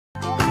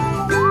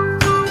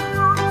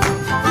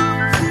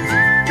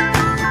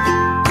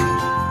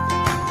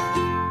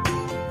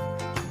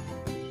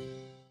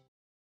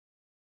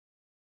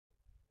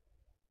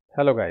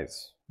Hello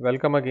guys,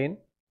 welcome again.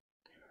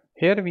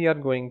 Here we are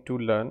going to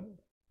learn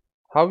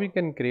how we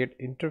can create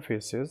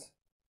interfaces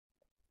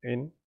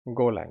in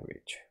Go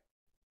language.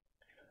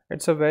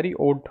 It's a very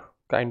odd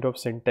kind of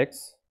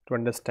syntax to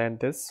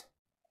understand this,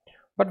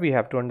 but we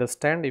have to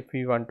understand if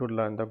we want to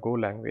learn the Go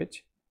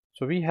language.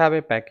 So we have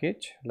a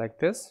package like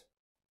this.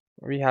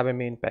 We have a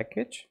main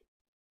package.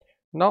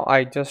 Now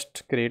I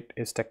just create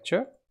a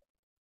structure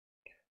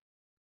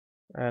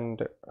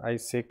and I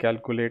say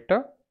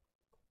calculator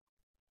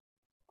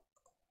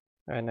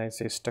and I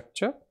say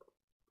structure.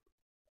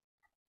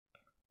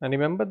 And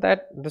remember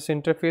that this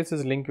interface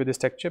is linked with the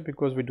structure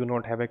because we do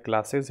not have a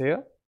classes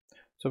here.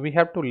 So we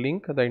have to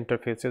link the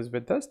interfaces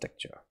with the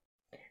structure.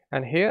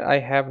 And here I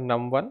have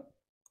num1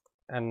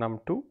 and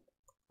num2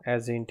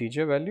 as the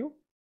integer value.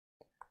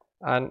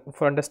 And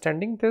for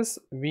understanding this,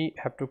 we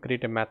have to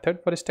create a method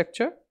for a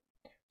structure.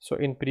 So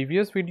in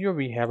previous video,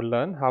 we have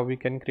learned how we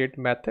can create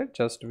method.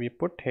 Just we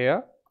put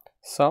here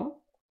sum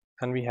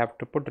and we have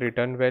to put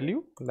return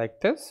value like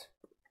this.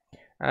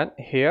 And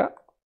here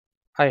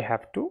I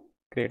have to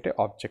create an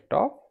object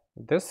of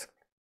this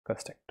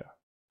constructor.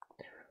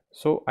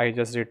 So I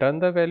just return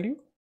the value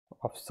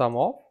of sum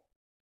of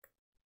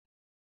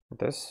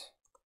this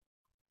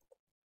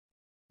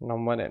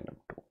num1 and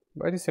num2.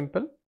 Very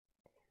simple.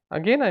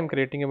 Again I am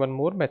creating one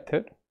more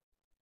method,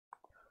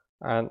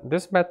 and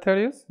this method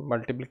is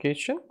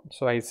multiplication.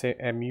 So I say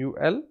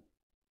mul,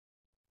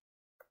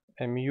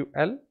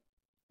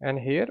 and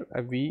here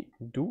we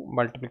do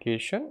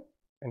multiplication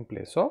in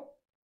place of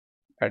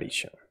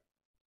addition.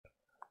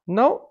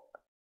 Now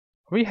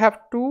we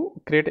have to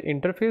create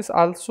an interface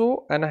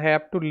also, and I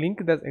have to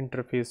link that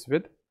interface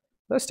with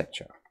the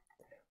structure.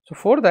 So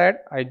for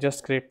that I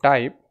just create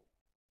type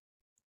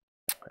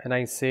and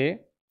I say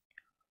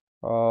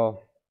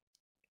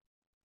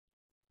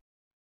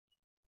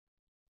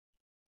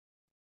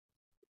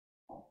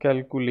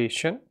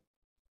calculation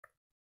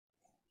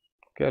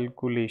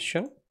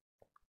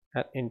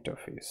and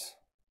interface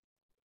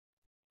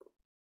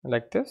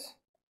like this,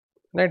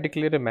 and I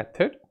declare a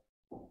method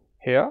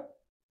here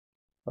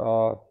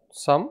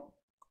sum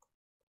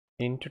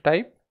int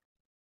type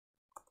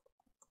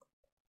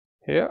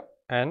here,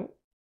 and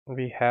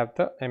we have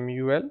the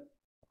mul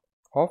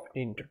of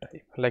int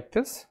type like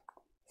this.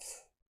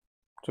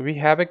 So we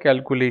have a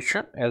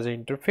calculation as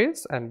an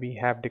interface, and we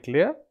have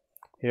declared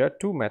here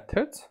two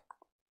methods,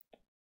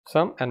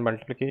 sum and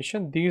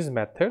multiplication. These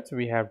methods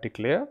we have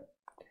declared,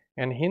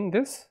 and in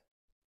this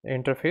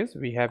interface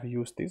we have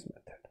used this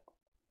method.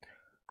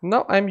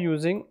 Now I am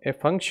using a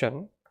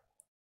function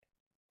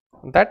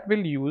that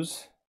will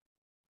use,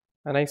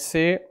 and I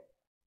say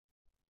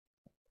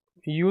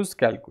use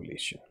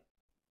calculation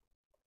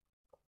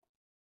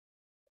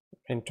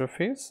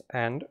interface,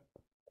 and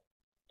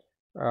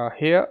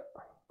here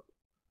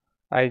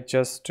I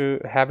just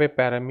have a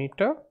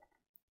parameter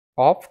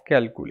of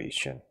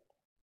calculation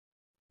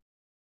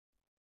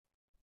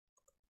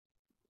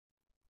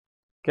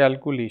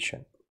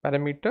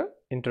parameter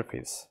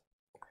interface,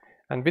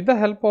 and with the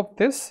help of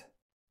this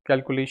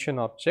calculation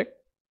object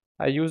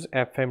I use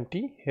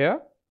fmt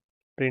here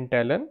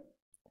println,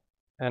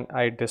 and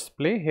I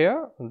display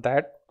here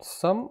that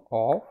sum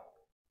of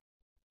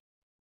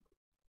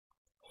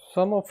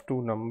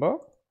two number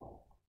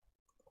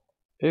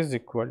is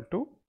equal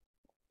to,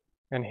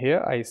 and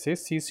here I say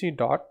cc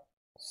dot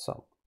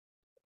sum.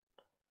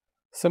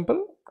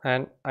 Simple.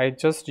 And I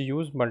just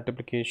use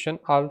multiplication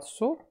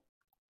also.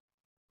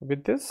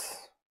 With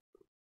this,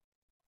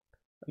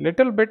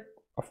 little bit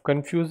of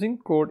confusing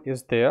code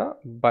is there,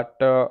 but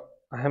I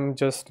am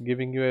just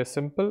giving you a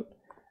simple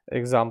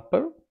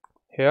example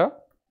here.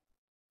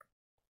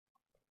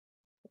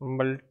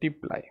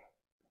 Multiply.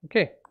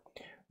 Okay,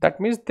 that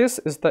means this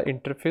is the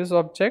interface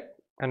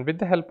object, and with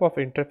the help of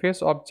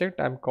interface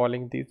object I am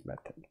calling these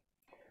method.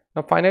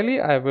 Now finally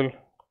I will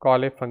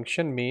call a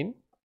function main,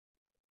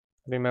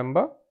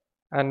 remember,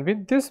 and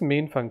with this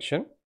main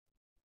function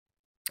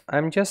I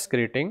am just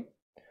creating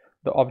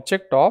the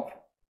object of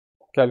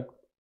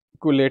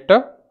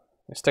calculator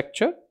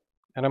structure,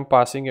 and I'm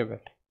passing a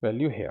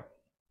value here.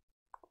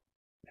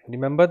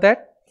 Remember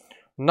that.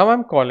 Now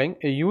I'm calling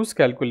a use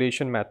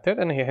calculation method,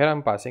 and here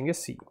I'm passing a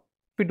c.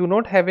 We do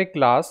not have a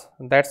class,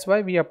 that's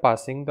why we are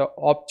passing the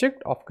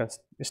object of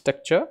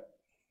structure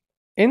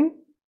in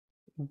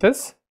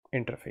this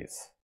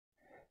interface.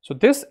 So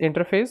this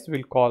interface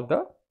will call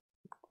the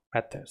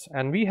methods,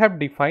 and we have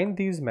defined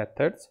these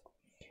methods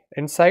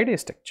inside a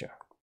structure.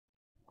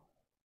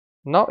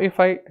 Now if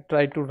I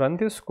try to run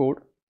this code,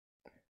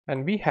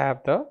 and we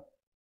have the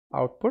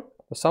output,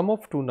 the sum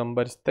of two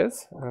numbers is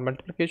this, and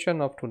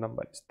multiplication of two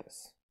numbers is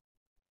this.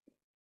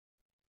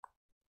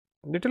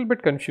 Little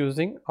bit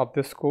confusing of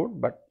this code,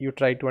 but you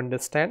try to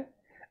understand.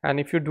 And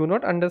if you do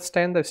not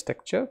understand the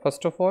structure,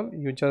 first of all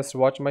you just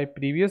watch my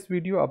previous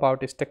video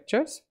about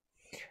structures,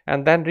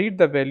 and then read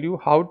the value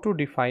how to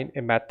define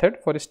a method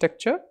for a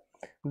structure,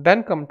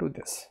 then come to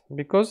this,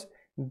 because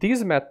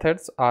these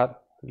methods are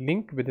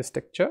linked with the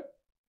structure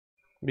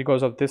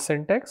because of this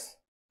syntax,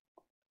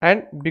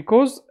 and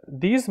because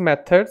these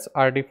methods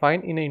are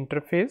defined in an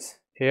interface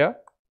here.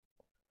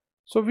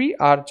 So we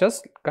are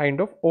just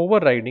kind of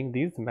overriding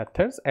these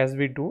methods as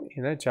we do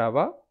in a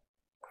Java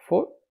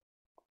for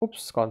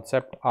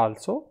concept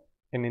also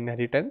in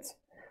inheritance.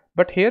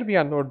 But here we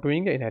are not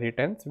doing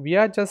inheritance, we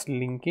are just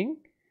linking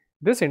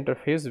this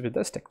interface with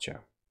the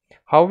structure.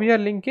 How we are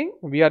linking?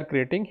 We are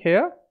creating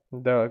here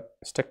the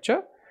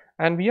structure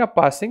and we are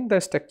passing the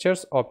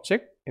structures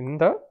object in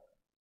the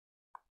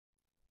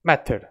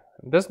method.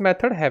 This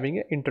method having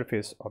an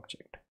interface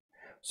object.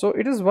 So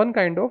it is one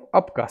kind of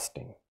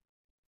upcasting.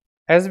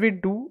 As we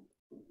do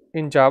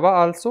in Java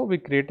also, we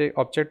create an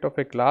object of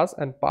a class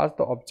and pass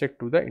the object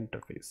to the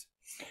interface.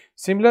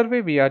 Similar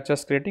way, we are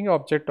just creating an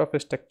object of a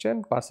structure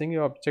and passing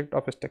an object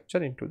of a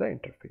structure into the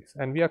interface,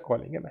 and we are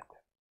calling a method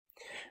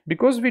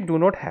because we do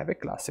not have a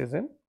classes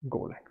in Go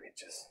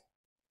languages.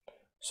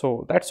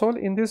 So that's all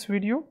in this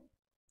video.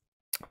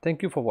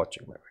 Thank you for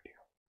watching my video.